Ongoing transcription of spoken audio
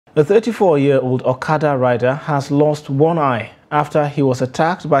A 34-year-old Okada rider has lost one eye after he was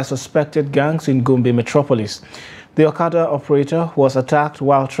attacked by suspected gangs in Gombe metropolis. The Okada operator was attacked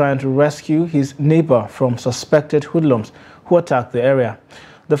while trying to rescue his neighbor from suspected hoodlums who attacked the area.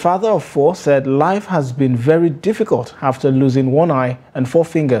 The father of four said life has been very difficult after losing one eye and 4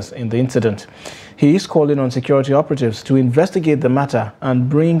 fingers in the incident. He is calling on security operatives to investigate the matter and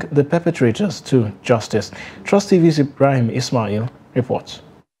bring the perpetrators to justice. Trust TV's Ibrahim Ismail reports.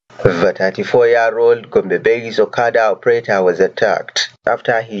 The 34-year-old Gombe-based Okada operator was attacked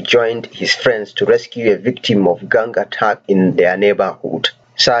after he joined his friends to rescue a victim of gang attack in their neighborhood.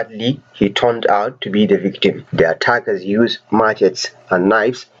 Sadly, he turned out to be the victim. The attackers used machetes and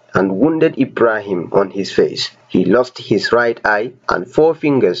knives and wounded Ibrahim on his face. He lost his right eye and 4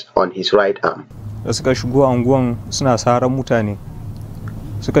 fingers on his right arm. Suka shigo anguwan suna saran mutane.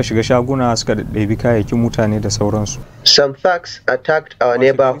 Suka shiga shaguna suka ɗebi kayayyakin mutane da sauransu. Some thugs attacked our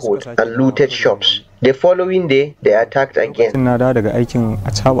neighborhood and looted shops. The following day, they attacked again. Na da daga aikin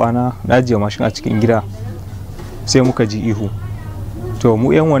acaba na ajiye mashin a cikin gida. Sai muka ji ihu. To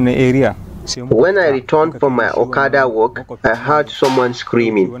mu yan wannan area. When I returned from my Okada work, I heard someone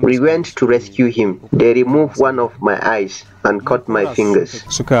screaming. We went to rescue him. They removed one of my eyes and cut my fingers.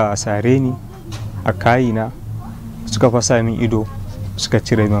 Suka sare ni a kayina, suka fasa min ido.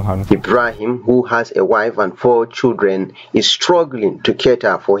 Ibrahim, who has a wife and 4 children, is struggling to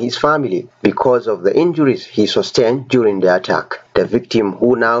cater for his family because of the injuries he sustained during the attack. The victim,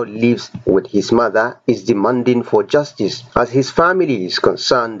 who now lives with his mother, is demanding for justice as his family is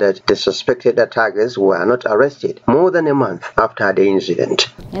concerned that the suspected attackers were not arrested more than a month after the incident.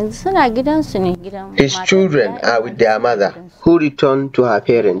 His children are with their mother, who returned to her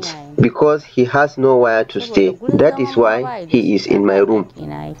parents because he has nowhere to stay. That is why he is in my room.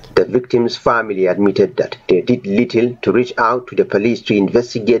 The victim's family admitted that they did little to reach out to the police to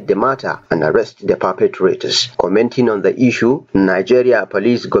investigate the matter and arrest the perpetrators. Commenting on the issue, Nigeria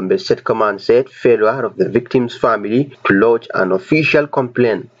Police Gombe State Command said failure of the victim's family to lodge an official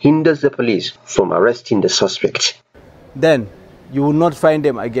complaint hinders the police from arresting the suspect. Then you will not find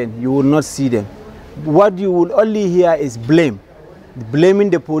them again. You will not see them. What you will only hear is blame.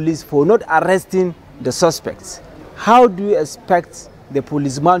 Blaming the police for not arresting the suspects. How do you expect the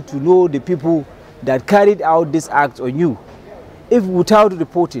policeman to know the people that carried out this act on you if without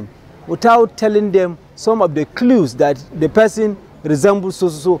reporting, without telling them some of the clues that the person resembles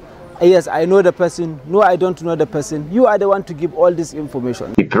so? Yes, I know the person. No, I don't know the person. You are the one to give all this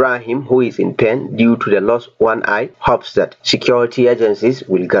information. Ibrahim, who is in pain due to the lost one eye, hopes that security agencies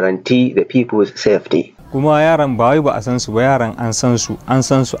will guarantee the people's safety. We know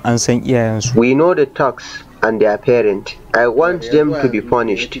the thugs and their parent. I want them to be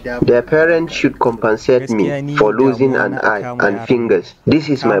punished. Their parents should compensate me for losing an eye and fingers. This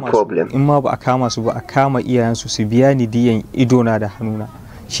is my problem.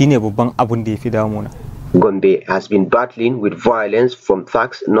 Gombe has been battling with violence from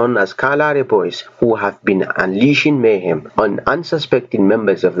thugs known as Kalare boys who have been unleashing mayhem on unsuspecting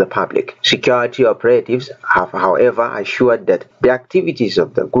members of the public. Security operatives have, however, assured that the activities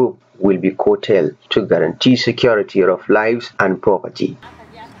of the group will be curtailed to guarantee security of lives and property.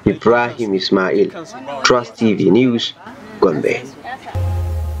 Ibrahim Ismail, Trust TV News, Gombe.